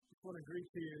want to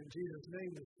greet you in Jesus'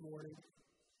 name this morning.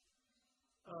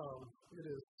 It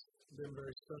has been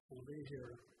very special to be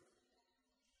here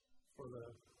for the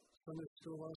Sunday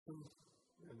school lesson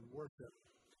and worship.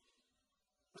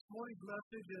 This morning's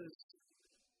message is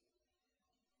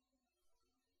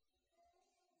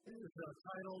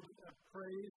titled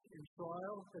Praise in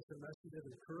Trial. It's a message of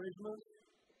encouragement.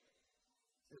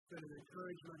 It's been an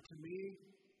encouragement to me.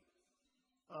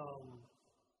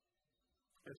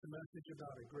 It's a message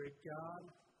about a great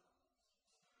God,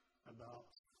 about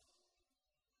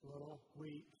little,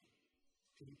 weak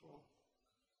people,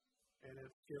 and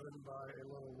it's given by a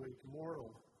little, weak mortal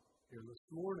here this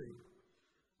morning.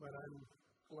 But I'm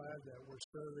glad that we're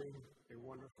serving a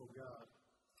wonderful God.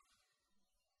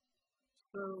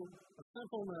 So, a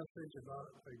simple message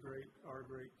about our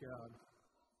great God.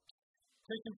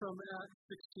 Taken from Acts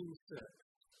 16:6.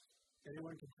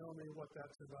 Anyone can tell me what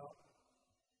that's about?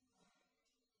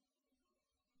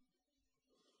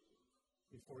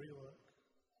 Before you look.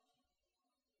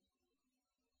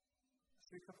 I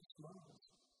see a couple smiles.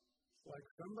 Like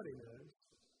somebody knows.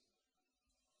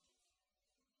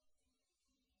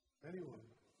 Anyone?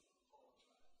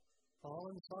 Paul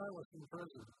and Silas in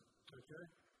prison. Okay?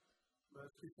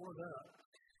 But before that.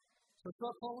 So it's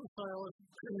about Paul and Silas,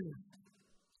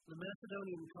 the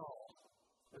Macedonian call.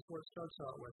 That's what it starts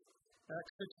out with.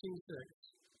 Acts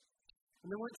 16:6.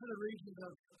 And they went to the regions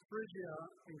of Phrygia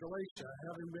and Galatia,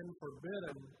 having been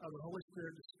forbidden of the Holy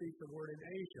Spirit to speak the word in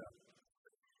Asia.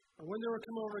 And when they were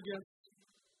come over against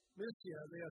Mysia,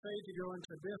 they essayed to go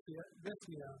into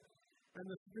Bithynia, and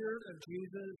the Spirit of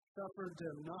Jesus suffered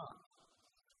them not.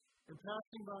 And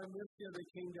passing by Mysia, they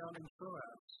came down in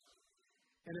Troas.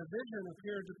 And a vision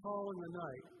appeared to Paul in the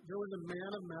night. There was a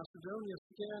man of Macedonia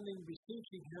standing,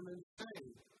 beseeching him and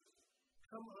saying,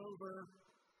 "Come over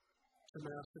to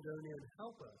Macedonia and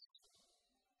help us."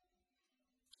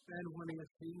 And when he had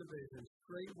seen the vision,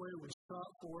 straightway we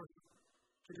sought forth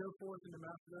to go forth into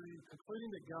Macedonia,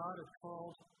 concluding that God had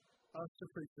called us to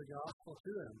preach the gospel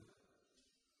to him.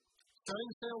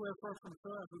 Setting sail therefore from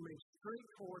Troas, we made straight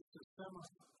forth to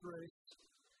Samothrace,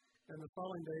 and the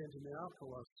following day into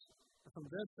Neapolis. And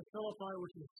from thence to Philippi,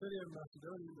 which is the city of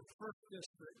Macedonia, the first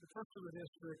of the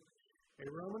district, a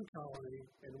Roman colony,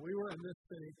 and we were in this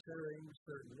city tarrying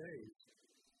certain days.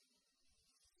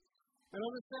 And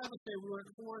on the Sabbath day we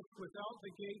went forth without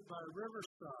the gate by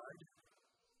riverside,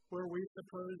 where we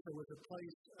supposed there was a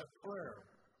place of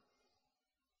prayer.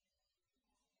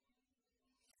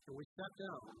 And we sat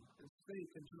down and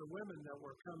spake unto the women that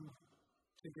were come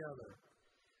together.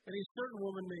 And a certain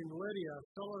woman named Lydia,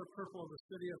 a fellow of purple of the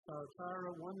city of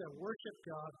Thyatira, one that worshipped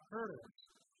God, heard us,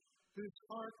 whose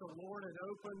heart the Lord had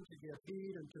opened to give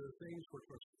heed unto the things which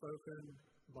were spoken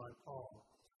by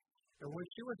Paul. And when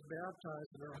she was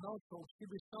baptized in her household, she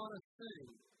besought us,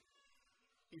 saying,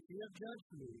 "If ye have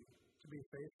judged me to be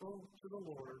faithful to the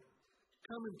Lord,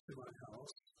 come into my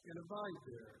house and abide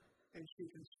there." And she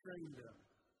constrained them.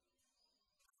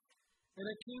 And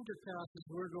it came to pass, as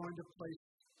we were going to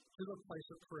the place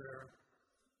of prayer,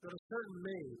 that a certain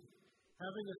maid,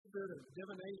 having a spirit of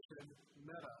divination,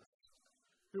 met us,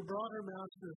 who brought her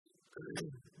masters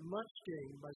much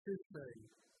gain by soothsaying.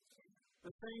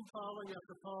 The same following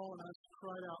after Paul and us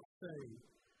cried out, saying,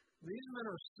 "These men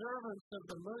are servants of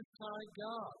the Most High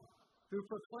God, who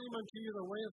proclaim unto you the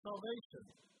way of salvation."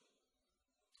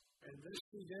 And this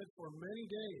she did for many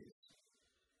days.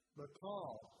 But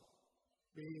Paul,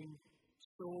 being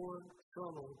sore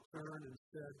troubled, turned and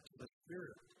said to the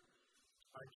Spirit,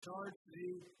 "I charge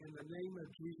thee in the name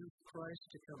of Jesus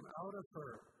Christ to come out of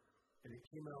her." And it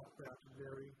came out that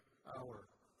very hour.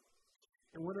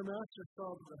 And when her master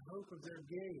saw that the hope of their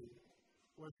gain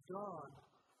was gone,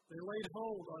 they laid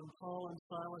hold on Paul and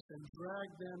Silas and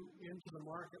dragged them into the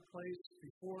marketplace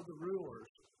before the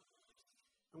rulers.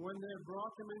 And when they had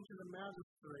brought them into the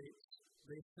magistrates,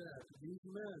 they said, "These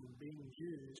men, being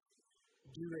Jews,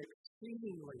 do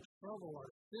exceedingly trouble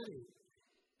our city,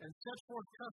 and set forth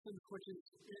customs which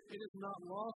it is not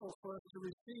lawful for us to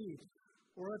receive,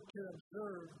 or to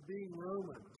observe, being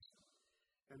Romans."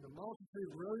 And the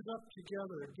multitude rose up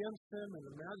together against them, and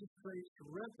the magistrates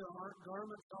rent their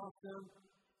garments off them,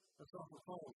 that's off of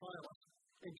Paul and Silas,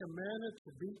 and commanded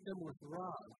to beat them with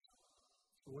rods.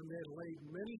 And when they had laid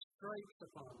many stripes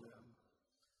upon them,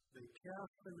 they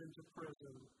cast them into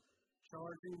prison,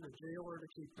 charging the jailer to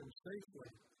keep them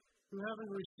safely, who having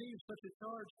received such a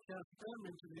charge, cast them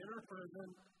into the inner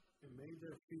prison, and made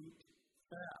their feet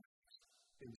fast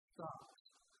in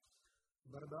stocks.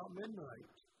 But about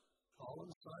midnight, Paul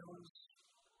and Silas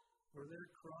were there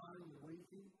crying and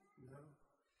weeping.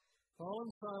 Paul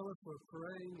and Silas were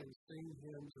praying and singing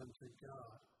hymns unto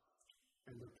God.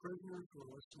 and the prisoners were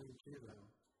listening to them.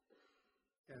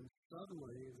 And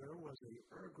suddenly there was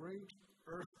a great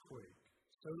earthquake,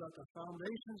 so that the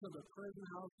foundations of the prison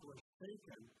house were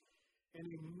shaken, and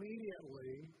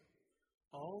immediately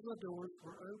all the doors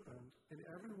were opened, and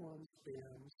everyone's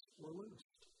bands were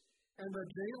loosed. And the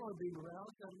jailer, being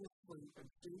roused out of his sleep and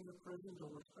seeing the prison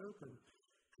doors open,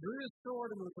 drew his sword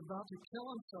and was about to kill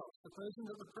himself, supposing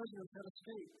that the prisoners had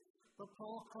escaped. But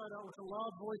Paul cried out with a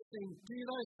loud voice, saying, "Do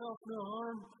thyself no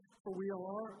harm, for we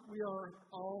are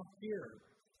all here."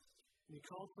 And he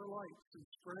called for lights and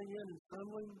sprang in, and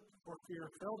trembling for fear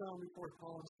fell down before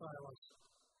Paul and Silas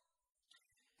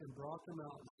and brought them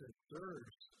out and said,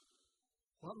 "Sirs,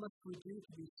 what must we do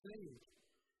to be saved?"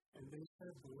 And they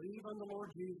said, "Believe on the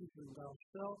Lord Jesus, and thou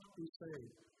shalt be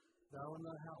saved, thou and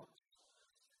thy house."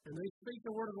 And they spake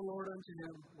the word of the Lord unto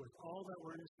him with all that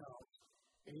were in his house.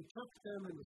 And he took them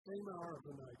in the same hour of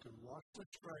the night, and washed their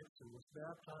stripes, and was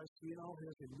baptized, he and all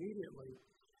his, immediately,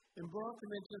 and brought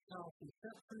them into his house, and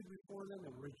set food before them,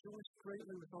 and rejoiced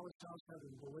greatly with all his house,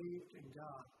 having believed in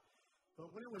God. But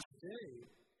when it was day,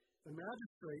 the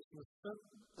magistrates sent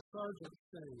the sergeant,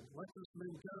 saying, "Let this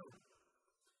man go."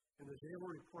 And the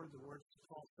jailer reported the words to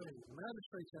Paul, saying, "The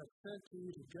magistrates have sent to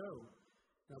you to go.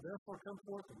 Now therefore come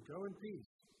forth and go in peace."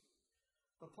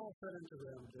 But Paul said unto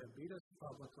them, "They have beat us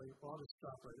publicly." Well, I'll just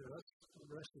stop right there.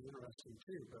 The rest is interesting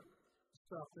too, but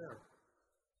stop there.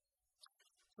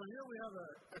 So here we have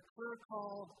a clear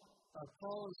call of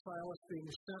Paul and Silas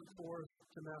being sent forth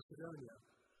to Macedonia.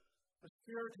 The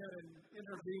Spirit had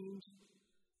intervened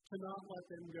to not let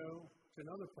them go to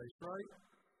another place, right?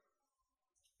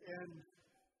 And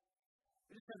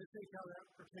we just have to think how that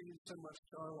pertains so much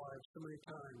to our lives so many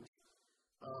times.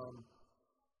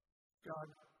 God,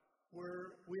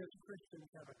 where we as Christians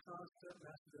have a constant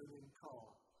Macedonian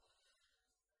call.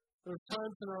 There are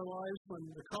times in our lives when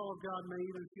the call of God may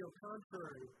even feel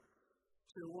contrary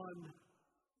to one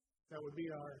that would be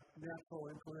our natural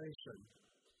inclination.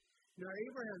 Now,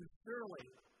 Abraham surely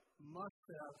must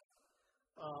have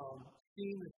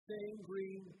seen the same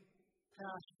green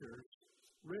pastures,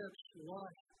 rich,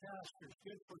 lush pastures,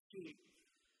 good for sheep,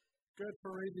 good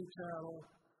for raising cattle,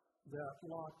 that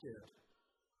Lot did.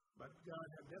 But God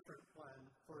had a different plan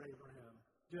for Abraham,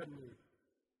 didn't he?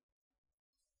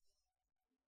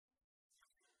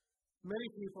 Many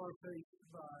people are faced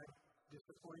by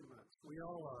disappointments. We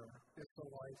all are. It's the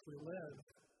life we live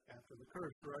after the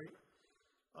curse, right?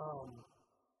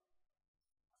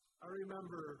 I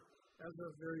remember as a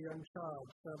very young child,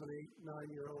 7, 8,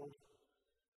 9-year-old,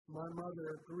 my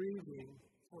mother grieving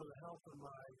for the health of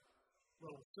my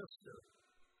little sister,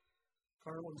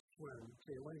 Carlin's twin,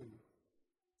 Kayleen.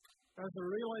 As the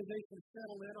realization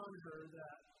settled in on her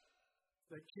that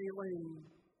Kayleen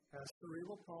has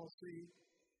cerebral palsy,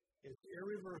 it's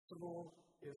irreversible,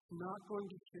 it's not going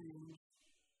to change,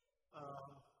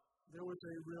 there was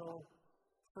a real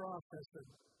process of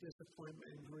disappointment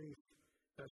and grief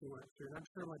that she went through. And I'm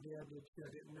sure my dad did too.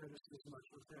 I didn't notice as much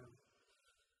with him.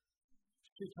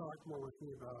 She talked more with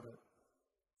me about it.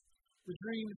 The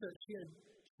dreams that she had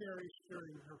cherished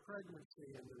during her pregnancy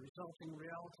and the resulting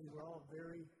reality were all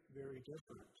very, very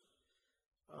different.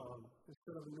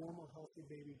 Instead of a normal, healthy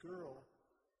baby girl,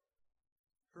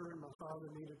 her and my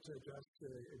father needed to adjust to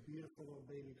a beautiful little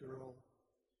baby girl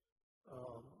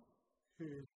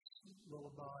whose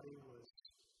little body was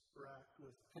racked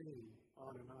with pain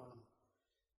on and on.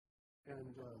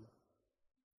 And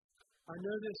I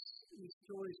know this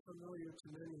story is familiar to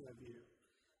many of you,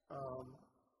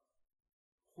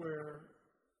 where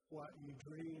what you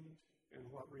dreamed and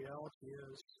what reality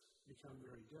is become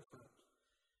very different.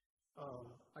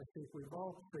 I think we've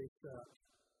all faced that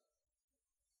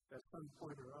at some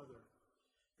point or other.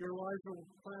 Your lives were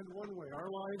planned one way. Our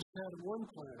lives had one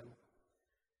plan,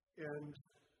 and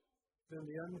then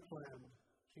the unplanned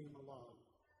came along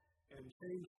and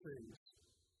changed things.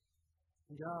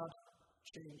 God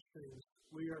changed things.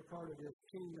 We are part of His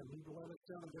kingdom. He led us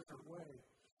down a different way.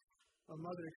 My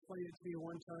mother explained it to me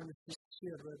one time. She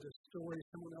had read this story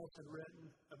someone else had written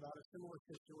about a similar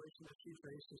situation that she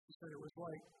faced. And she said it was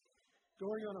like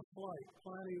going on a flight,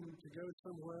 planning to go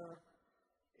somewhere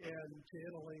and to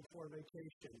Italy for a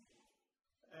vacation.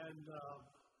 And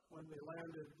when they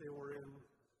landed, they were in,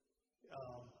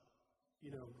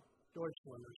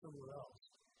 Deutschland or somewhere else,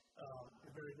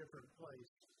 a very different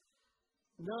place.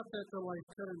 Not that the life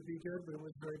couldn't be good, but it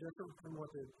was very different from what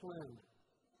they had planned.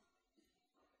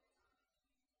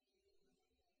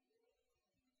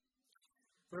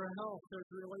 Their health, their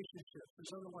relationships,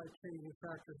 there's other life-changing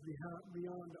factors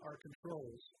beyond our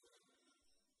controls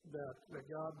that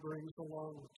God brings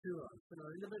along to us in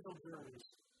our individual journeys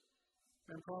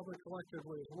and probably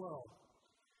collectively as well.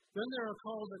 Then there are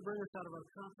calls that bring us out of our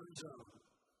comfort zone.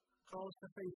 Calls to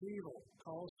face evil.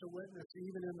 Calls to witness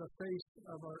even in the face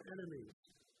of our enemies.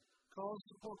 Calls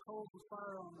to pour coals of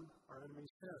fire on our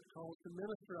enemy's head. Calls to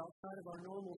minister outside of our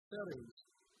normal settings,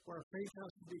 where our faith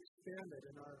has to be expanded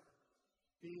and our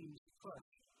beings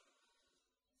pushed,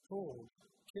 pulled,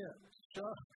 kicked,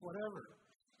 shoved, whatever.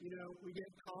 We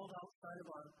get called outside of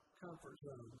our comfort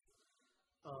zone.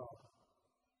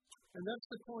 And that's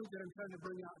the point that I'm trying to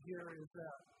bring out here, is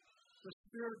that the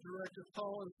Spirit directed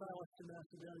Paul and Silas to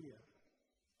Macedonia.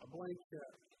 A blank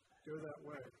check. Go that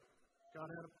way. God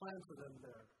had a plan for them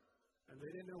there. And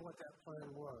they didn't know what that plan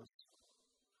was.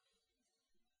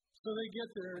 So they get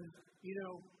there and,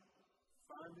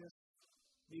 find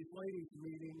these ladies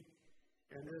meeting.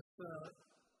 And this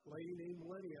lady named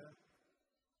Lydia,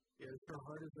 her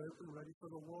heart is open, ready for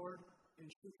the Lord, and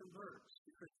she converts to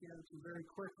Christianity very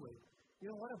quickly.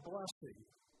 What a blessing.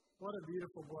 What a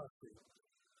beautiful blessing.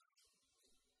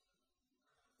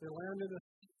 They land in the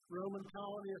Roman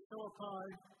colony of Philippi,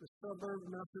 the suburb of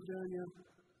Macedonia.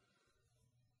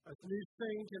 A new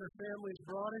saint and her family is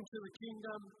brought into the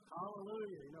kingdom.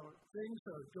 Hallelujah. Things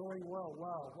are going well.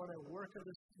 Wow, what a work of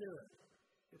the Spirit.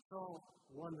 It's all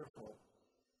wonderful.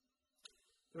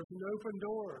 There's an open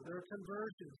door. There are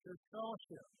conversions. There's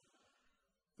fellowship.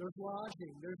 There's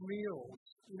lodging. There's meals.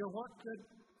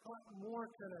 What more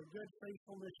could a good,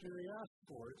 faithful missionary ask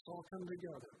for? It's all come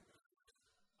together.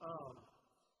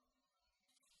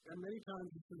 And many times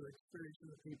it's in the experience of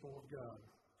the people of God.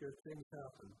 Good things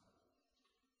happen.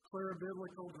 Clear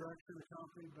biblical direction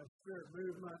accompanied by Spirit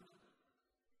movement.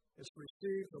 It's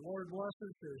received. The Lord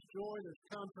blesses. There's joy. There's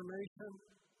confirmation.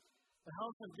 The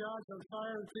house of God's on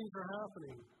fire and things are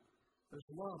happening. There's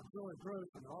love, joy,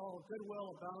 growth, and all goodwill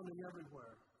abounding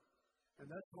everywhere. And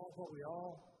that's all what we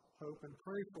all hope and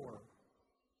pray for.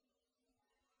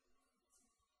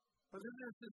 But then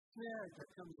there's this snag that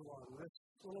comes along, this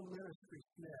little ministry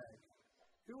snag.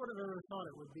 Who would have ever thought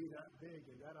it would be that big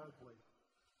and that ugly?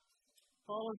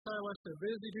 Paul and Silas are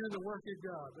busy doing the work of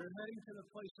God. They're heading to the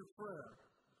place of prayer.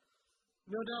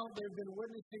 No doubt they've been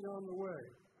witnessing on the way,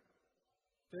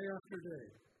 day after day,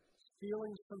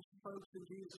 healing some folks in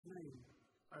Jesus' name,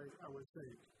 I would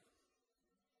think.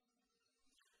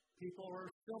 People are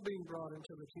still being brought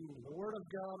into the kingdom. The Word of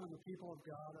God and the people of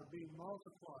God are being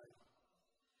multiplied.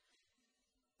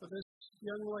 But this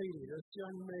young lady, this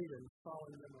young maiden, is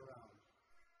following them around.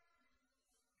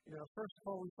 First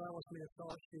Paul and Silas may have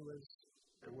thought she was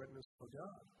a witness for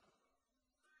God.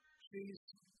 She's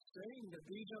saying that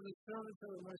these are the servants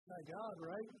of the Most High God,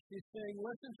 right? She's saying,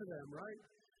 listen to them, right?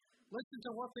 Listen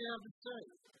to what they have to say.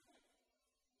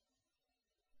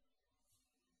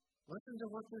 Listen to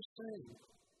what they're saying.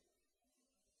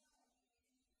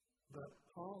 But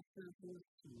Paul senses,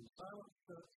 and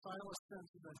Silas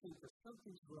senses, I think, that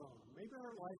something's wrong. Maybe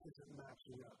our life isn't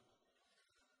matching up.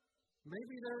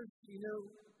 Maybe there's,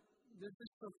 there's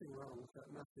just something wrong with that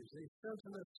message. They sense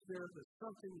in their spirit that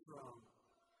something's wrong.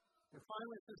 And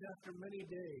finally, it says, after many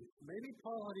days, maybe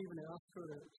Paul had even asked her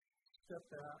to step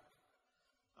back.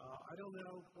 I don't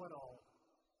know what all.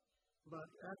 But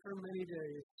after many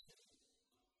days,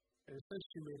 and it says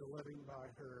she made a living by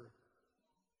her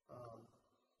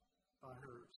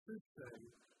soothsaying.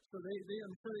 So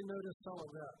I'm sure they noticed all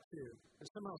of that too. And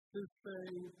somehow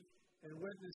soothsaying and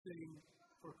witnessing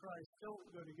for Christ don't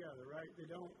go together, right? They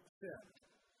don't fit.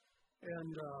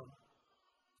 And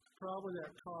probably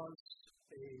that caused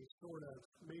a sort of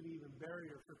maybe even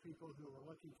barrier for people who are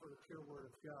looking for the pure Word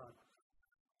of God.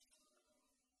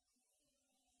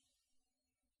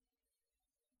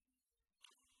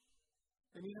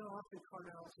 And often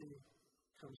carnality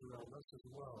comes around us as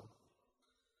well.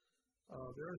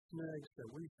 There are snags that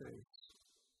we face.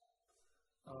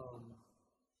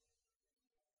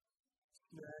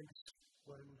 Snags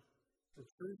when the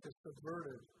truth is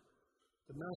subverted,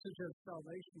 the message of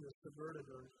salvation is subverted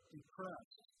or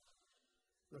depressed.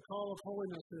 The call of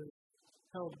holiness is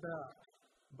held back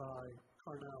by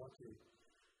carnality.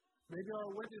 Maybe our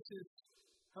witness is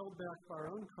held back by our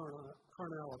own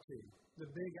carnality. The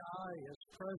big I is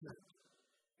present,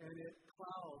 and it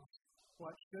clouds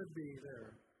what should be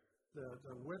there,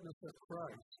 the witness of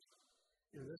Christ.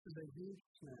 This is a huge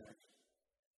snag.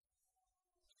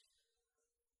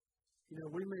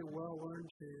 We may well learn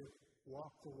to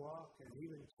walk the walk and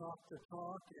even talk the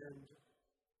talk and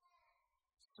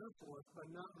so forth, but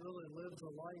not really live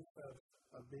the life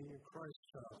of being a Christ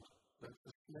child. That's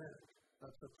a snag.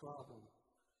 That's a problem.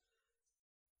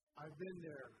 I've been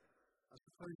there. I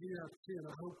suppose you have too, and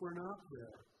I hope we're not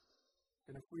there.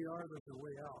 And if we are, there's a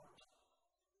way out.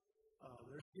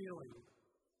 There's healing.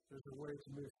 There's a way to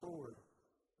move forward.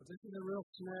 But this is a real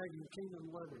snag in kingdom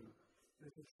living, and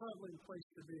it's a troubling place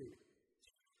to be.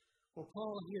 Well,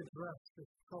 Paul, he addressed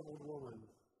this troubled woman.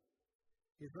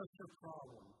 He addressed her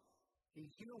problem. He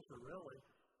healed her, really.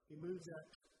 He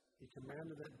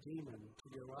commanded that demon to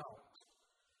go out.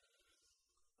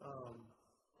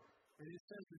 And it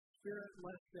says the Spirit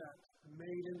left that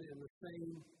maiden in the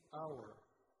same hour.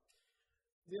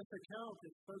 This account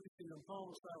is focusing on Paul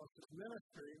and Silas'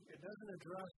 ministry. It doesn't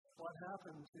address what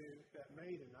happened to that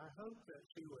maiden. I hope that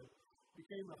she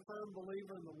became a firm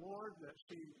believer in the Lord, that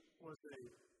she was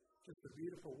just a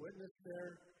beautiful witness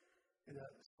there in the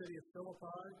city of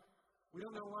Philippi. We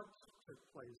don't know what took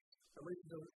place. At least it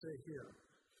doesn't say here.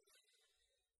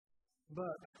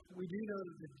 But we do know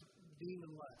that the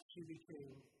demon left. She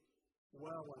became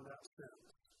well in that sense.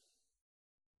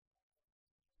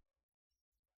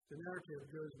 The narrative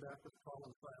goes back with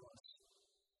Paul and Silas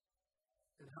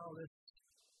and how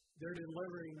they're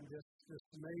delivering this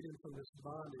maiden from this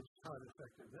bondage, how it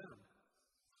affected them.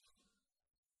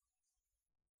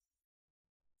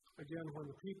 Again,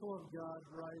 when the people of God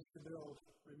rise to build,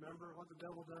 remember what the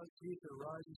devil does? He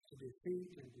rises to defeat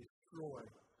and destroy.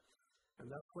 And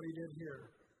that's what he did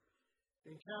here.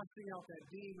 In casting out that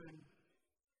demon,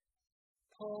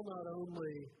 Paul not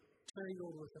only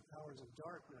tangled with the powers of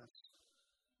darkness,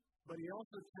 but he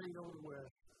also tangled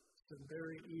with some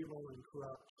very evil and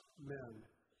corrupt men.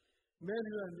 Men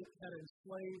who had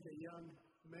enslaved a young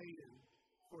maiden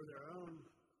for their own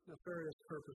nefarious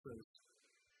purposes.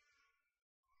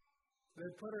 They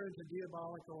put her into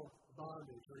diabolical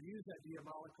bondage, or used that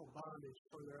diabolical bondage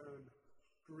for their own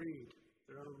greed,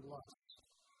 their own lust.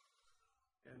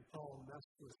 And Paul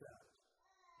messed with that.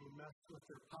 He messed with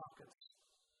their pockets.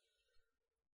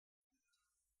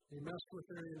 He messed with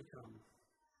their income,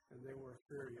 and they were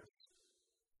furious.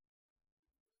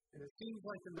 And it seems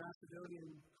like the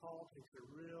Macedonian call takes a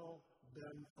real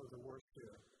bend for the worse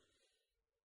here.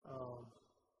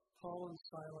 Paul and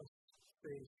Silas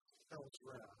faced hell's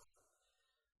wrath.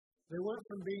 They went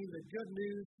from being the good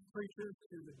news preachers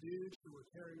to the dudes who were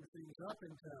tearing things up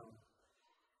in town.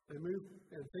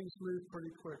 Things moved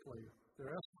pretty quickly.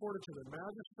 They're escorted to the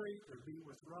magistrate, they're beat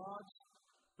with rods,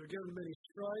 they're given many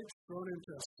stripes, thrown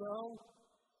into a cell,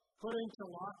 put into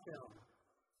lockdown,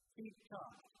 feet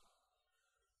cuffed.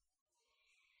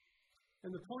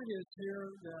 And the point is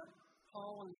here that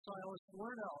Paul and Silas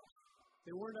weren't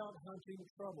out hunting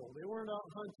trouble. They weren't out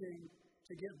hunting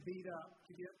to get beat up,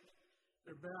 to get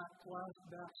their backs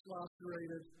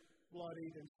lacerated,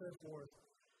 bloodied, and so forth.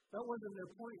 That wasn't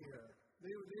their point here. They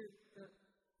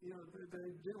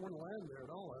didn't want to land there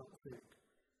at all, I don't think.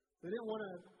 They didn't want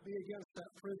to be against that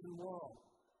prison wall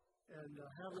and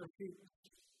have their feet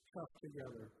cuffed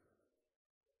together.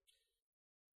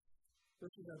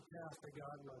 This is a path that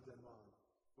God led them on.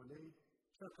 When they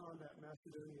took on that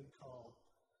Macedonian call,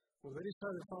 when they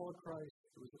decided to follow Christ,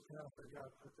 it was a path that God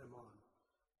put them on,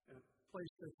 and a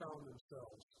place they found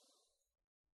themselves.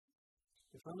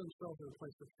 They found themselves in a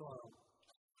place of trial.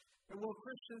 And will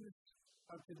Christians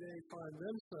of today find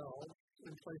themselves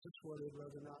in places where they'd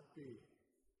rather not be?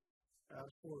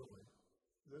 Absolutely.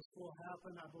 This will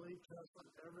happen, I believe, to us on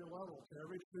every level, to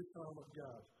every true child of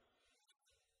God.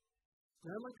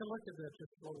 Now I'd like to look at that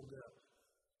just a little bit.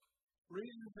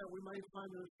 Reasons that we may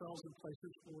find ourselves in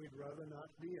places where we'd rather not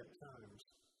be at times.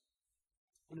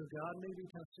 God may be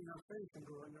testing our faith and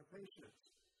growing our patience.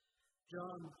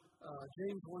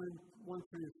 James 1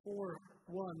 through 4,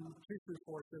 2 through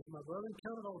 4 says, "My brethren,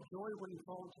 count it all joy when you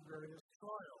fall into various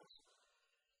trials."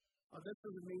 This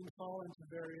doesn't mean fall into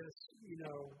various,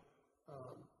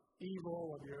 evil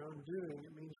of your own doing.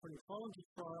 It means when you fall into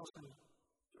trials and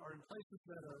are in places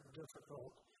that are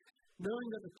difficult, knowing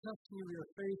that the testing of your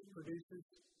faith produces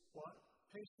what?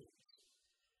 Patience.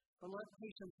 But let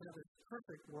patience have its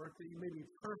perfect work, that you may be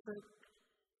perfect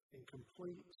and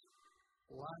complete,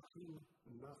 lacking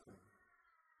nothing.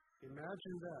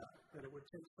 Imagine that it would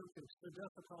take something so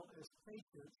difficult as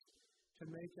patience to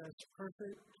make us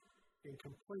perfect and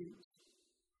complete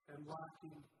and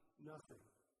lacking nothing.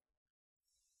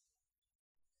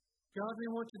 God may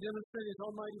want to demonstrate His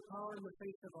almighty power in the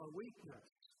face of our weakness.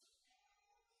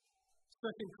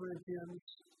 2 Corinthians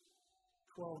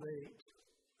 12:8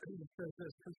 says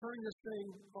this, "Concerning this thing,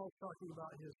 Paul's talking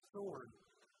about his thorn.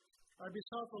 I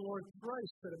besought the Lord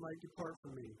thrice that it might depart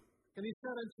from me. And He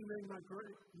said unto me, My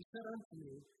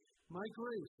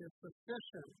grace is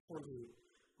sufficient for thee.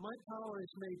 My power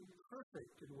is made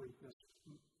perfect in weakness.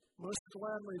 Most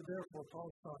gladly, therefore,"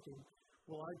 Paul's talking,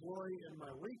 "will I glory in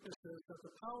my weaknesses, that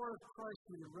the power of Christ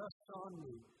may rest on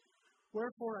me.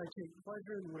 Wherefore I take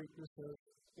pleasure in weaknesses,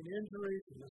 in injuries,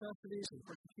 in necessities, in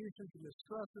persecutions, and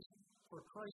distresses, for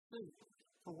Christ's sake.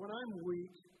 For when I'm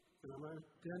weak, then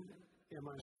am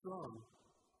I strong.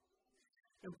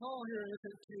 And Paul here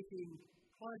isn't taking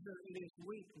pleasure in his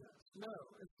weakness. No,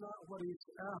 it's not what he's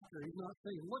after. He's not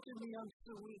saying, look at me, I'm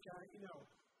so weak,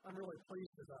 I'm really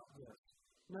pleased about this.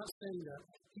 I'm not saying that.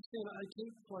 He's saying I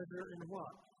take pleasure in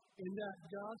what? In that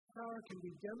God's power can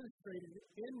be demonstrated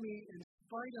in me in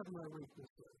spite of my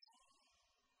weaknesses.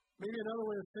 Maybe another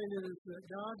way of saying it is that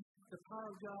the power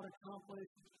of God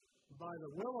accomplished by the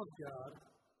will of God,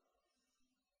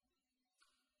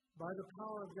 by the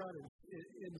power of God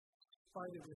in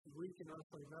spite of this weak and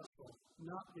earthly vessel,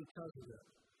 not because of it.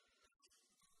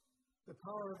 The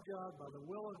power of God, by the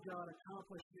will of God,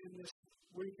 accomplished in this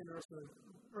weak and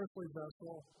earthly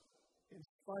vessel, in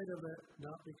spite of it,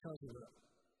 not because of it.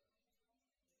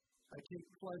 I take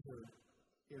pleasure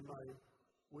in my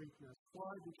weakness.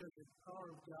 Why? Because the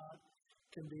power of God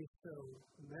can be so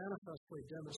manifestly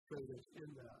demonstrated in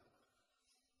that.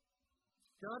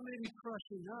 God may be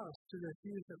crushing us to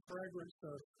diffuse the fragrance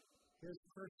of His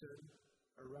person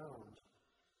around.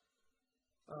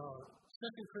 2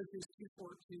 Corinthians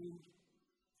 2:14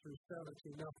 through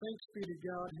 17. Now thanks be to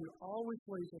God who always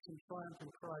leads us in triumph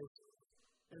in Christ,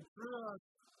 and through us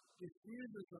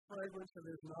diffuses the fragrance of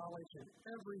His knowledge in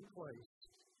every place.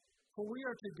 For we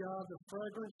are to God the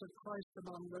fragrance of Christ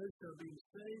among those who are being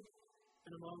saved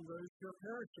and among those who are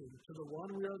perishing. To the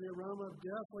one we are the aroma of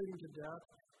death leading to death,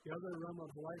 the other aroma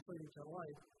of life leading to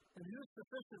life. And who is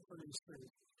sufficient for these things?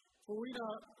 For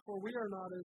we are not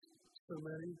as so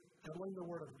many peddling the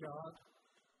word of God,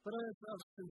 but as of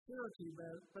sincerity,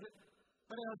 but as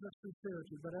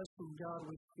from God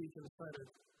we speak in the sight of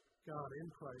God in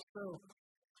Christ. So,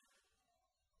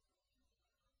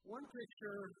 one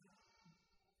picture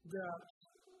that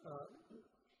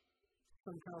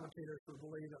some commentators would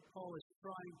believe that Paul is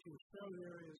trying to show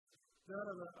there is that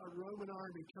of a Roman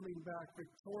army coming back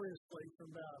victoriously from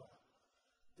battle.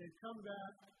 They've come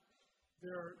back,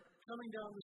 they're coming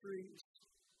down the streets,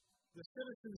 the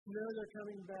citizens know they're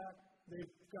coming back,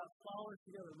 they've got flowers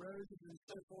together, roses and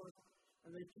so forth,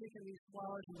 and they've taken these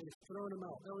flowers and they've thrown them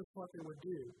out. That was what they would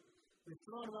do. They've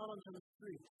thrown them out onto the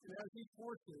streets, and as these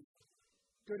horses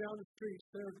go down the streets,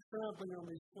 they're trampling on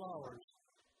these flowers.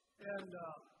 And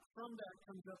from that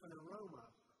comes up an aroma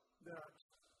that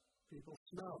people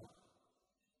smell.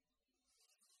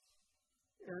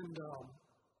 And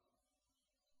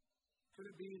could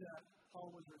it be that Paul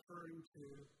was referring to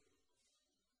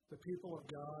the people of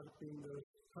God being those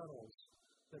petals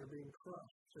that are being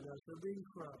crushed? And as they're being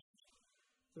crushed,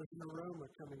 there's an aroma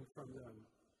coming from them.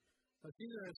 It's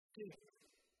either a stink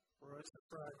or it's a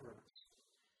fragrance.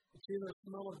 It's either a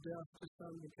smell of death to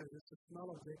some because it's the smell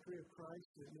of victory of Christ.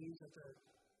 It means that the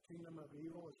kingdom of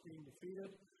evil is being defeated.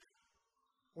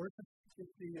 Or it's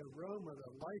the aroma,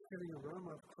 the life-giving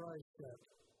aroma of Christ that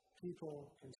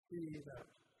people can see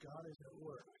that God is at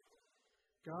work.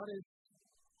 God is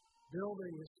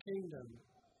building His kingdom,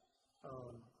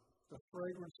 the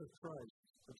fragrance of Christ,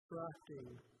 attracting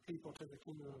people to the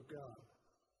kingdom of God.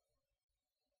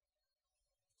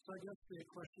 So I guess the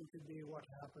question could be, what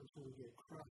happens when we get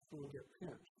crushed, when we get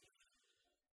pinched?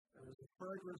 And does the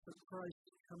fragrance of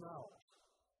Christ come out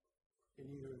in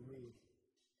you and me?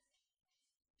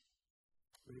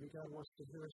 Maybe God wants to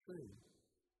hear us sing.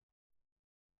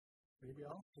 Maybe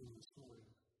I'll sing this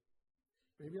morning.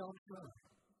 Maybe I'll try.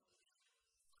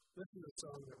 This is a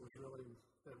song that really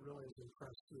has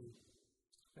impressed me,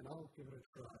 and I'll give it a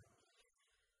try.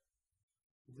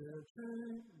 Their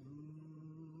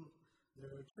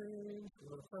chains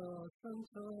were fastened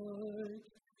tight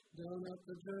down at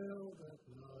the jail that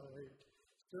night.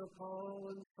 Still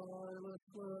Paul and Silas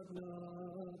would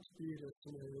not be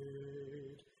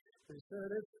dismayed. They said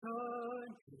it's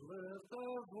time to lift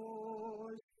our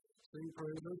voice, sing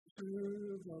praises to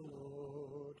the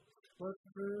Lord. Let's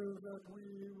prove that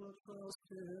we will trust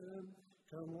Him,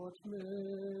 come what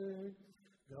may.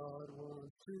 God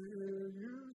wants to hear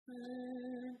you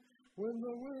sing, when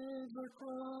the waves are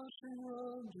crashing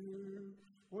round you,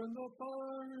 when the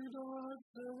fiery darts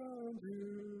surround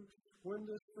you, when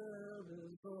despair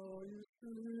is all you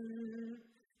see.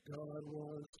 God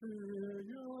wants to hear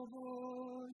your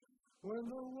voice, when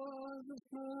the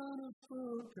wisest man is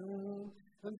spoken,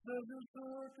 and says your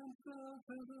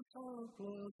circumstances as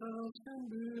hopeless as can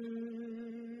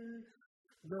be.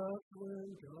 That's when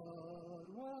God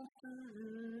wants to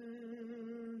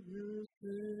hear you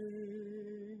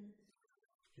sing.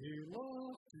 He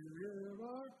loves to hear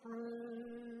our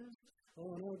praise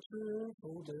on our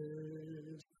cheerful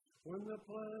days, when the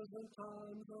pleasant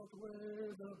times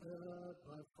outweigh the bad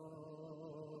by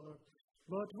far.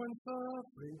 But when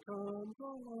suffering comes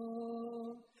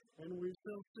along, and we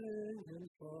shall sing in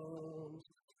songs.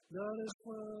 That is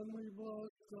when we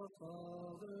bless the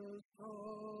Father's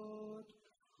heart.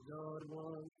 God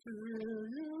wants to hear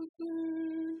you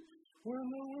sing, when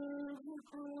the waves are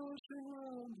crashing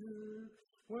round you,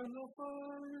 when the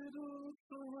fiery darts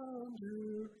surround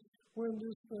you, when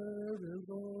despair is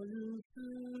all you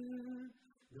see.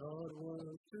 God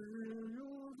wants to hear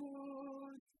your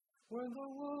voice, when the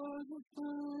word of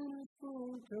sin is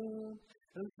spoken,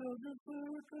 and so the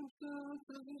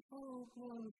circumstances is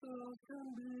hopeless as can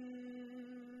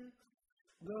be.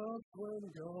 That's when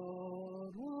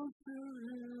God wants to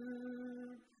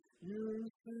hear you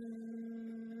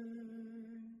sing.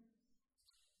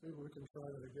 Maybe we can try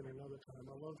that again another time.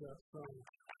 I love that song.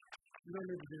 You don't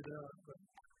need to do that, but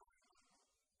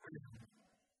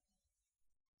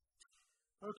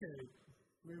okay,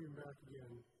 moving back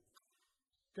again.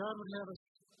 God would have us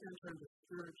enter into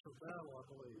spiritual battle, I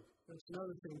believe. That's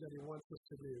another thing that He wants us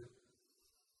to do.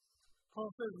 Paul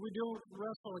says we don't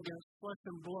wrestle against flesh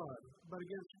and blood, but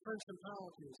against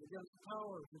principalities, against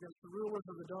powers, against the rulers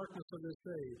of the darkness of this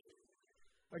age,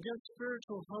 against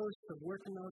spiritual hosts of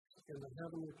wickedness in the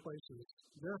heavenly places.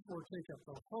 Therefore take up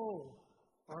the whole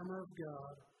armor of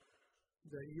God,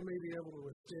 that you may be able to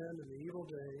withstand in the evil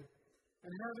day,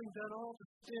 and having done all to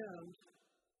stand.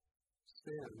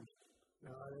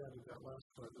 Now, I added that last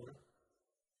part there.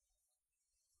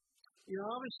 You know,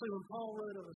 obviously, when Paul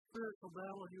wrote of a spiritual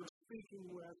battle, he was speaking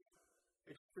with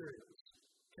experience.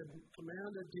 Can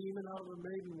command a demon out of a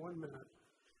maiden 1 minute,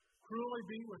 cruelly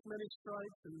beat with many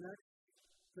stripes the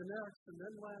next, and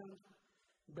then land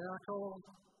back all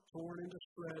torn into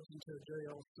shreds into a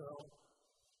jail cell,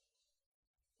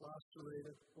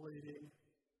 lacerated, bleeding,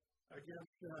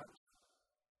 against that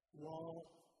wall,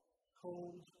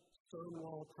 cold stone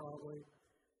wall probably,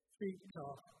 feet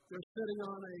tough. They're sitting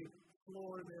on a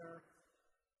floor there.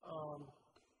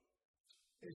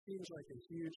 It seems like a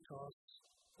huge cost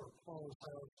for Paul and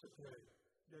Silas to pay,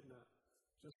 didn't it?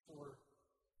 Just for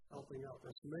helping out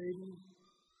this maiden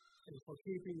and for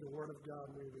keeping the Word of God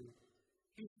moving.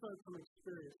 He spoke from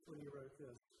experience when he wrote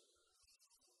this.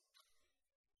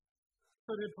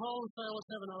 So did Paul and Silas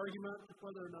have an argument with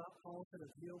whether or not Paul could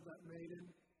have healed that maiden?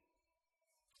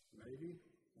 Maybe.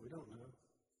 We don't know.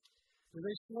 Did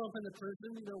they slump into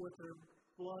prison, with their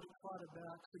blood clotted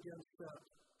backs against that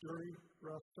dirty,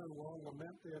 rough stone wall,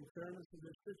 lament the unfairness of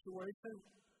their situation?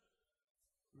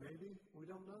 Maybe. We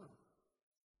don't know.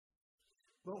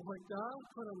 But what God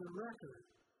put on the record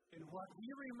and what He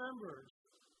remembers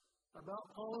about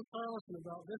Paul and Silas and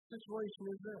about this situation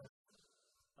is this.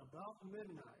 About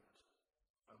midnight,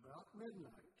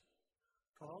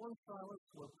 Paul and Silas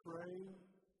were praying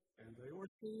and they were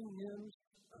singing hymns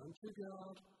unto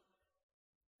God.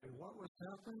 And what was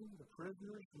happening? The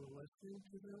prisoners were listening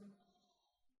to them.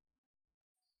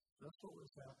 That's what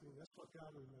was happening. That's what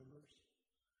God remembers.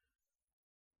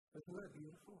 Isn't that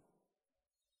beautiful?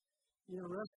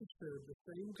 Rest assured, the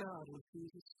same God who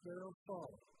sees the sparrow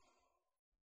fall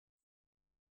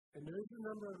and knows the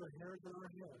number of the hairs on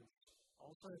our heads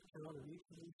also has counted each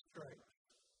of these stripes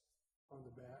on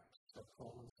the backs of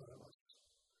Paul and Silas.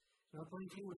 And I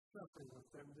believe He was suffering with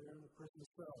them there in the prison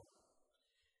cell.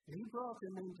 And He brought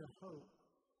them into hope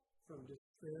from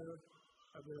despair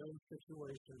of their own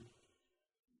situation.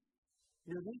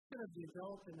 They could have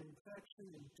developed an infection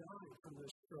and died from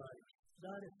this stripe,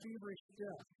 died a feverish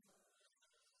death.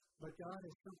 But God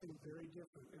has something very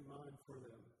different in mind for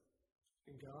them.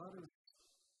 And God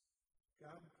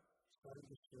decided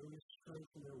to show His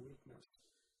strength in their weakness.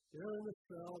 They're in the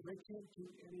cell. They can't do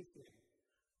anything.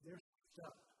 They're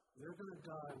stuck. They're going to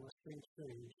die unless things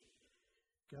change.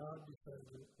 God decided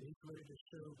that He's ready to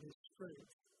show His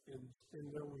strength in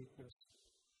their weakness.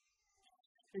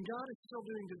 And God is still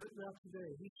doing that today.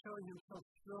 He's showing Himself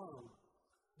strong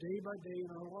day by day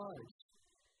in our lives,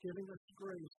 giving us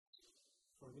grace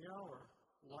for the hour,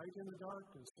 light in the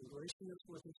darkness, and gracing us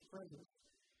with His presence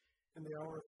in the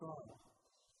hour of trial.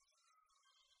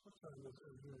 What time is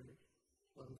it here?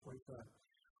 11:45.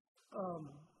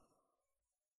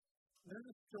 There's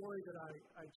a story that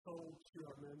I told to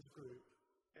our men's group,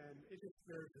 and it just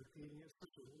bears repeating. It's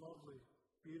such a lovely,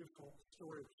 beautiful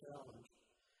story of challenge.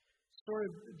 Story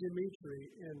of Dmitri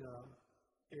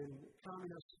in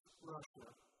communist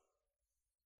Russia.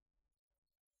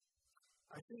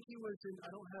 I think he was in, I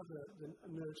don't have the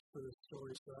notes for this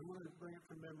story, so I'm going to bring it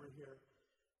from memory here.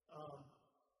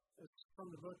 It's from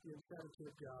the book, The Insanity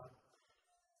of God.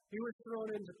 He was thrown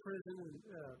into prison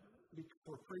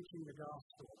for preaching the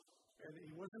gospel, and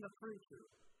he wasn't a preacher.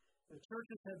 The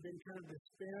churches had been kind of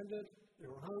disbanded.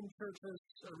 There were home churches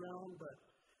around, but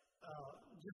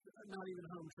just not even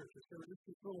home churches. They were just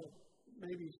little,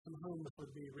 maybe some homes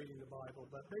would be reading the Bible.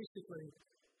 But basically,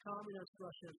 communist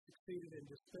Russia succeeded in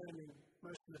disbanding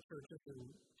most of the churches and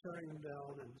tearing them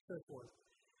down and so forth.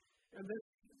 And this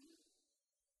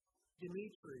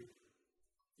Dmitri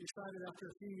decided after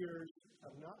a few years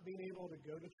of not being able to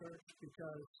go to church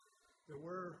because there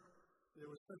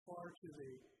was so far to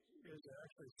it was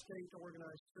actually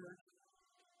state-organized church.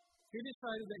 He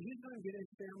decided that he's going to get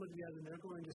his family together and they're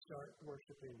going to start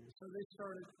worshiping. So they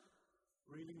started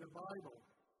reading the Bible.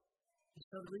 He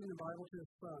started reading the Bible to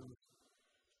his sons.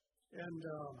 And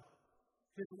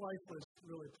his wife was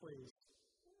really pleased.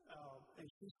 And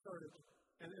she started,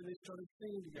 and they started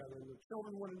singing together. And the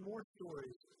children wanted more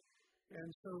stories. And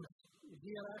so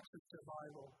he had access to the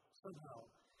Bible somehow.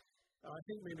 I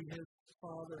think maybe his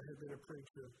father had been a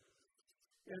preacher.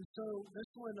 And so this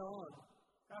went on.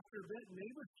 After a bit,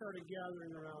 neighbors started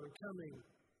gathering around and coming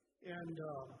and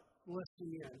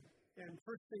listening in. And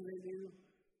first thing they knew,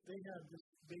 they had this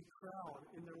big crowd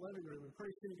in their living room. And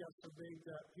pretty soon it got so big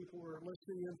that people were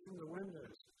listening in from the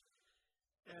windows.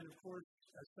 And of course,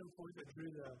 at some point they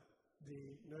drew the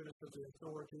notice of the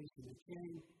authorities, and they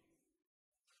came.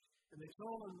 And they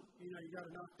told him, you got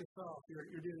to knock this off.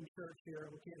 You're doing church here,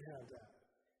 and we can't have that.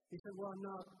 He said, well,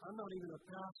 I'm not even a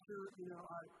pastor.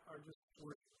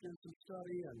 We're doing some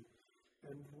study,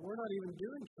 and we're not even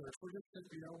doing church. We're just,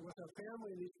 with our family,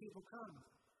 and these people come.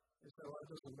 And so it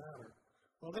doesn't matter.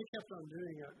 Well, they kept on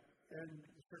doing it, and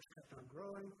the church kept on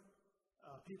growing.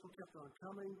 People kept on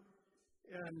coming,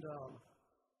 and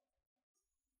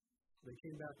they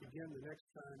came back again the next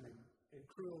time and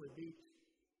cruelly beat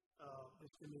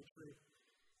this Dmitri.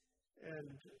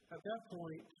 And at that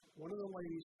point, one of the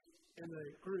ladies in the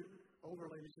group, older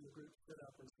ladies in the group, stood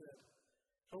up and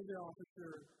told the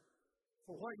officer,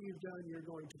 for what you've done, you're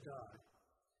going to die.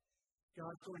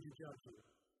 God's going to judge you.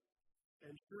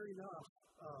 And sure enough,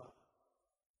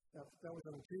 that was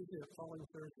on Tuesday. The following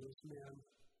Thursday, this man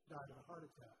died of a heart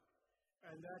attack.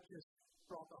 And that just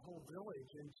brought the whole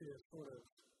village into a sort of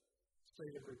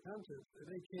state of repentance. And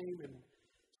they came, and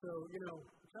so,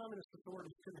 communist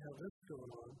authorities couldn't have this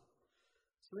going on.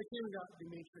 So they came and got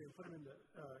Dmitri and put him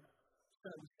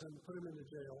into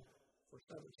jail for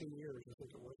 17 years, I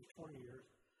think it was, 20 years.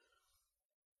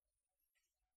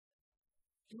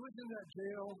 He was in that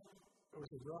jail. It was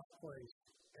a rough place,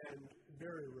 and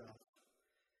very rough.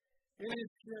 In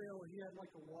his jail, he had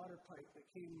like a water pipe that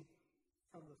came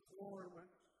from the floor, went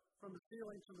from the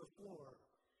ceiling to the floor,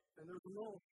 and there was a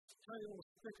tiny little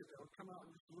spigot that would come out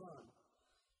and just run.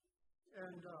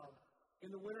 And in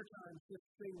the wintertime, this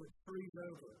thing would freeze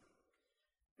over,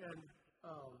 and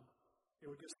it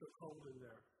would get so cold in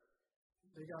there.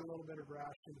 They got a little bit of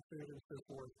ration, food, and so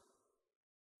forth.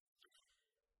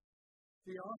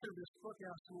 The author of this book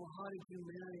asked him, well, how did you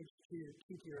manage to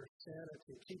keep your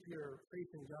sanity, keep your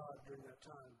faith in God during that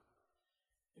time?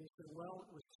 And he said, well, it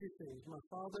was two things. My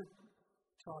father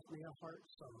taught me a heart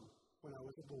song when I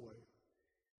was a boy.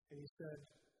 And he said,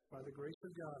 by the grace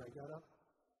of God, I got up,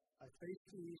 I faced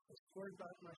the east, I squared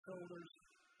back my shoulders,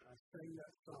 and I sang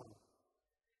that song.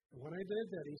 And when I did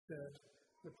that, he said,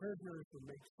 the prisoners would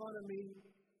make fun of me,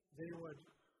 they would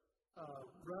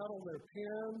rattle their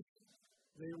pens,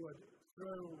 they would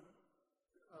throw,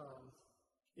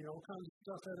 all kinds of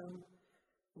stuff at him.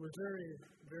 It was very,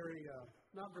 very,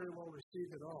 not very well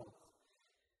received at all.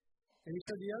 And he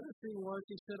said the other thing was,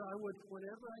 he said, I would,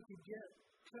 whatever I could get,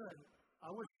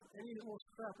 any little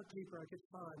scrap of paper I could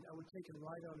find, I would take and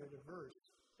write on it a verse,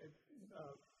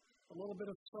 a little bit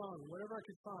of song, whatever I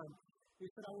could find. He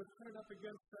said I would put it up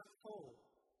against that pole,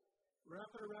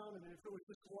 wrap it around, and if it was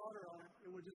just water on it, it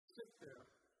would just sit there.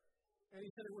 And he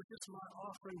said it was just my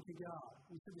offering to God.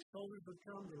 He said the soldiers would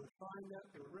come, they would find that,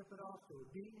 they would rip it off, they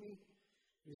would beat me.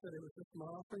 He said it was just my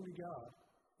offering to God.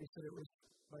 He said it was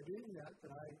by doing that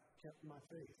I kept my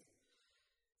faith.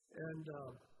 And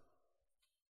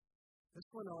this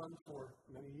went on for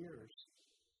many years.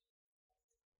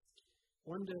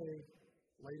 One day,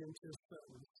 late into his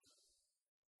sentence,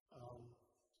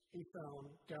 he found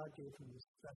God gave him this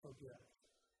special gift.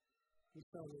 He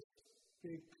found this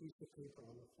big piece of paper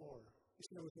on the floor. He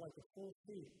said it was like a full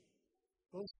sheet.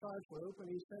 Both sides were open.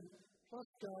 He said, plus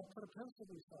God put a pencil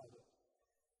beside it.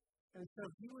 And so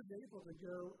he was able to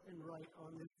go and write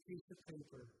on this piece of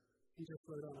paper. He just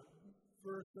wrote on it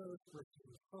verses,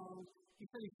 songs. He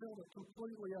said he filled it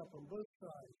completely up on both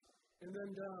sides, and then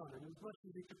down, and as much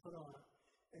as he could put on it.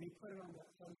 And he put it on that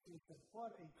fence, and he said,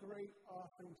 what a great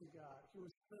offering to God. He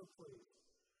was so pleased.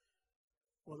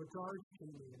 Well, the guards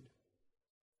came in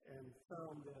and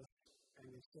found this, and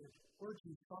they said, where'd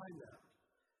you find that?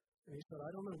 And he said, I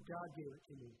don't know, God gave it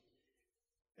to me.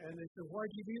 And they said,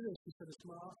 why'd you do this? He said, it's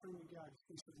my offering to God.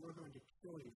 He said, we're going to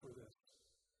kill you for this.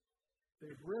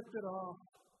 They ripped it off.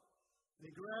 They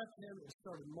grabbed him and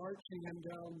started marching him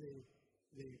down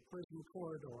the prison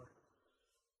corridor.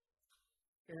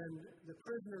 And the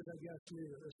prisoners, I guess, knew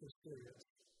that this was serious.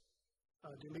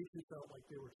 Dimitri felt like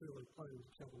they were truly planning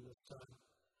to kill him this time.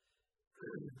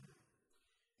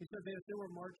 He said that as they were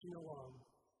marching along,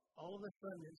 all of a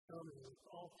sudden it sounded as if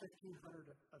all 1,500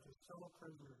 of his fellow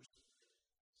prisoners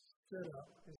stood up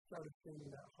and started singing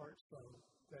that heart song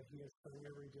that he had sung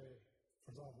every day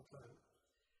for the whole time.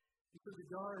 He said the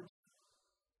guards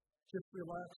just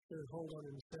relaxed their hold on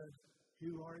him and said,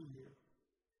 who are you?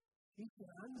 He said,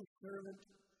 I'm the servant.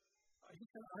 He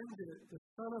said, I'm the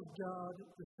Son of God,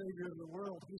 the Savior of the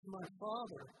world. He's my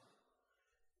Father.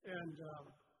 And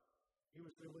he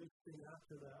was released soon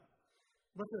after that.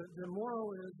 But the moral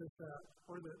is that,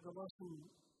 or the lesson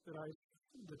that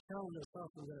the challenge I saw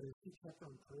from that is he kept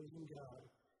on praising God,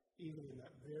 even in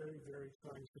that very, very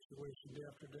trying situation day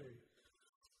after day.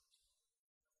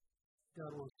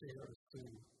 God wants to hear us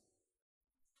sing.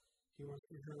 He wants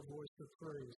to hear a voice of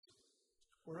praise,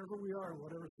 wherever we are,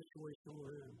 whatever situation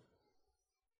we're in.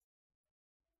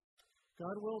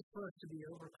 God wills for us to be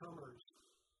overcomers.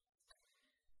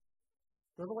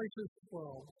 Revelation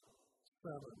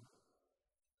 12:7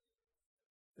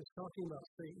 is talking about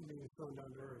Satan being thrown down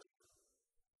to earth.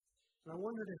 And I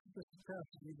wondered if this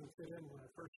passage even fit in when I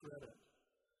first read it.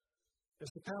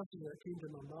 It's the passage that came to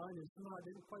my mind, and somehow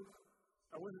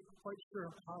I wasn't quite sure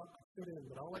how it fit in,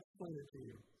 but I'll explain it to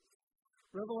you.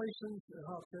 Revelation,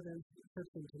 how it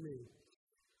fits into me.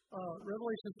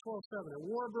 Revelation 12:7. A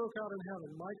war broke out in heaven.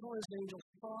 Michael and his angels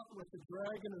fought with the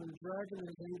dragon, and the dragon and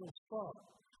his angels fought.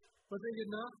 But they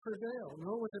did not prevail,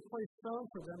 nor was a place found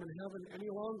for them in heaven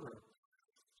any longer.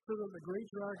 So that the great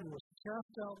dragon was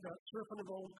cast out, that serpent of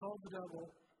old called the devil,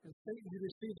 and Satan, who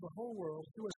deceives the whole world,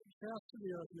 who was cast to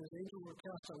the earth, and his angels were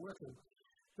cast out with him.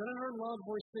 Then I heard a loud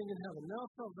voice saying in heaven, now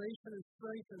salvation and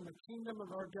strength and the kingdom of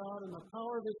our God and the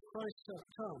power of his Christ have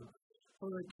come. For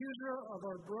the accuser of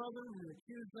our brethren who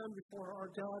accused them before our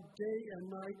God day and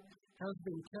night has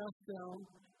been cast down,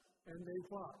 and they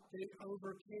what? They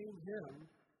overcame him,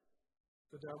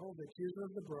 the devil, the accuser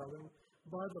of the brethren,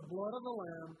 by the blood of the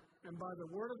Lamb and by the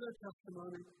word of their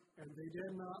testimony, and they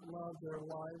did not love their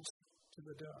lives to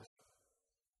the death.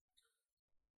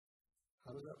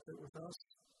 How does that fit with us?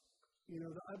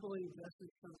 I believe this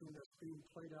is something that's being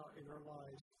played out in our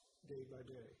lives day by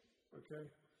day, okay?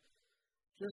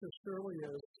 Just as surely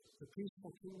as the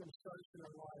peaceful kingdom starts in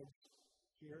our lives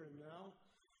here and now,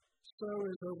 so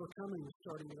is overcoming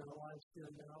starting in our lives here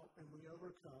and now, and we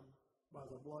overcome by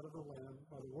the blood of the Lamb,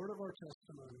 by the word of our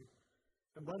testimony,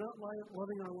 and by not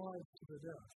loving our lives to the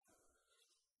death.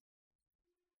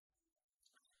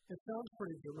 It sounds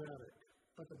pretty dramatic,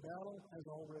 but the battle has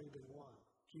already been won.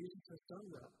 Jesus has done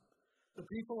that. The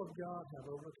people of God have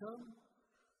overcome.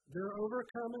 They're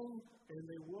overcoming, and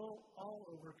they will all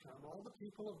overcome. All the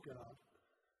people of God,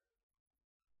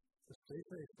 the stay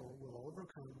faithful, will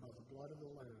overcome by the blood of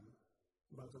the Lamb,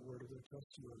 by the word of their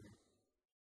testimony.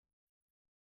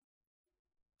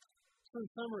 So in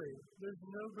summary, there's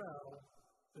no battle,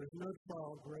 there's no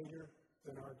trial greater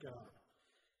than our God.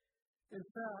 In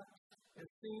fact, it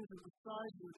seems that the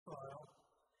size of the trial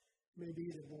may be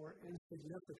the more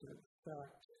insignificant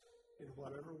fact in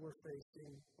whatever we're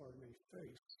facing or may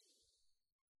face.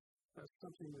 That's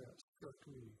something that struck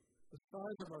me. The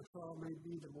size of our trial may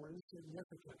be the more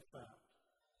insignificant fact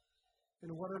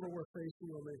in whatever we're facing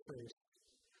or may face.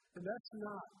 And that's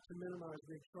not to minimize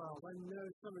big trials. I know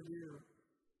some of you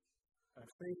have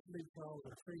faced big trials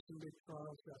or facing big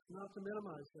trials. That's not to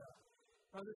minimize that.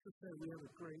 Rather to say we have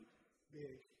a great,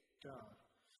 big God.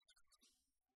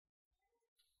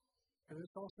 And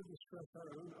it's also to stress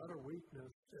our own utter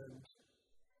weakness and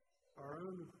our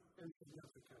own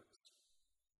insignificance,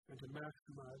 and to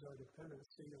maximize our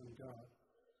dependency on God.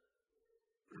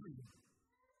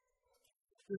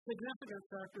 The significant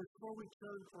factor is where we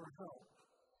turn for help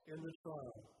in the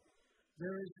trial.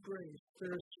 There is grace,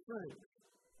 there is strength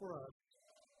for us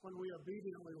when we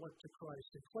obediently look to Christ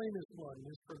and claim his blood and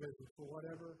his provision for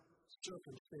whatever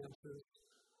circumstances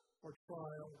or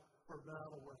trial or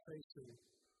battle we're facing.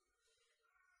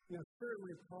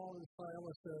 Certainly Paul and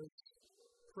Silas's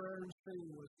prayer and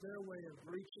singing was their way of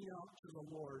reaching out to the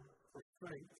Lord for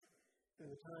strength in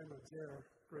the time of their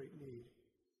great need.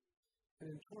 And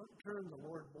in turn, the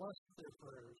Lord blessed their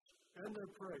prayers and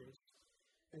their praise,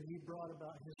 and he brought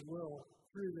about his will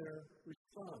through their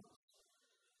response.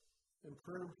 And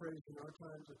prayer and praise in our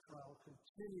times of trial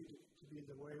continue to be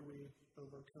the way we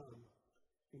overcome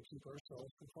and keep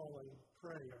ourselves from falling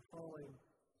prey or falling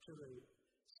to the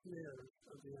snares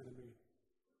of the enemy.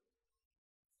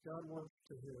 God wants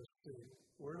to hear us sing.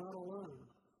 We're not alone.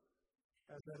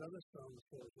 As that other song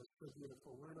says, it's so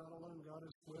beautiful. We're not alone. God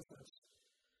is with us.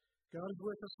 God is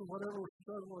with us in whatever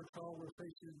struggle or trial we're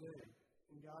facing today.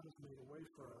 And God has made a way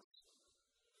for us.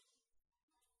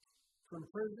 From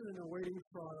prison and awaiting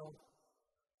trial,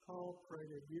 Paul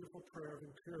prayed a beautiful prayer of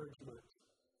encouragement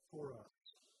for us.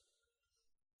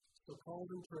 So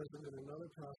Paul's in prison in another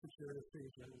passage here in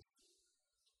Ephesians.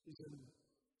 He's in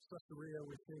Caesarea,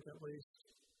 we think at least.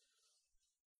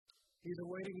 He's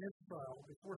awaiting his trial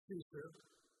before Caesar.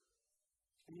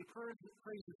 And he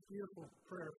prays this beautiful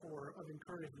prayer of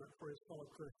encouragement for his fellow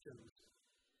Christians.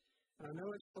 And I know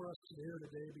it's for us to hear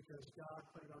today because God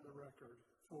put it on the record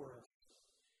for us.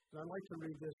 And I'd like to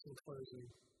read this in closing.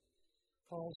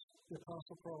 The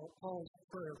Apostle Paul's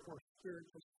prayer for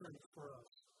spiritual strength for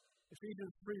us.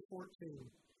 Ephesians 3:14.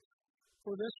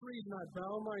 For this reason I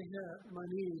bow my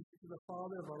knees to the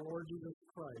Father of our Lord Jesus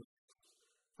Christ,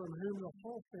 from whom the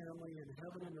whole family in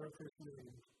heaven and earth is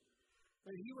named,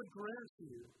 that he would grant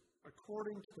you,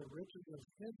 according to the riches of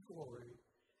his glory,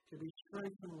 to be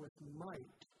strengthened with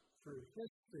might through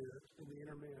his Spirit in the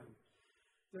inner man,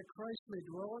 that Christ may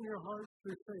dwell in your hearts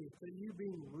through faith, that you,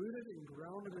 being rooted and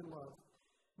grounded in love,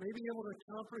 may be able to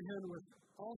comprehend with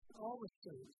all the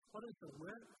saints what is the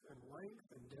width and length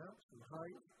and depth and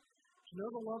height, to know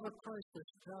the love of Christ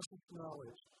which passes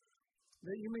knowledge,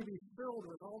 that you may be filled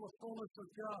with all the fullness of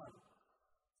God.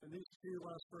 And these two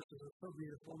last verses are so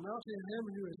beautiful. Now to him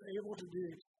who is able to do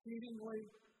exceedingly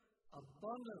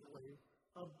abundantly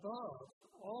above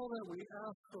all that we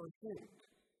ask or think,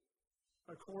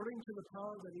 according to the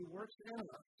power that he works in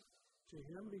us, to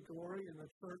him be glory in the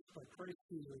church by Christ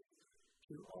Jesus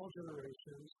to all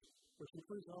generations, which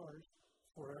includes ours,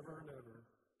 forever and ever.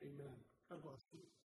 Amen. God bless you.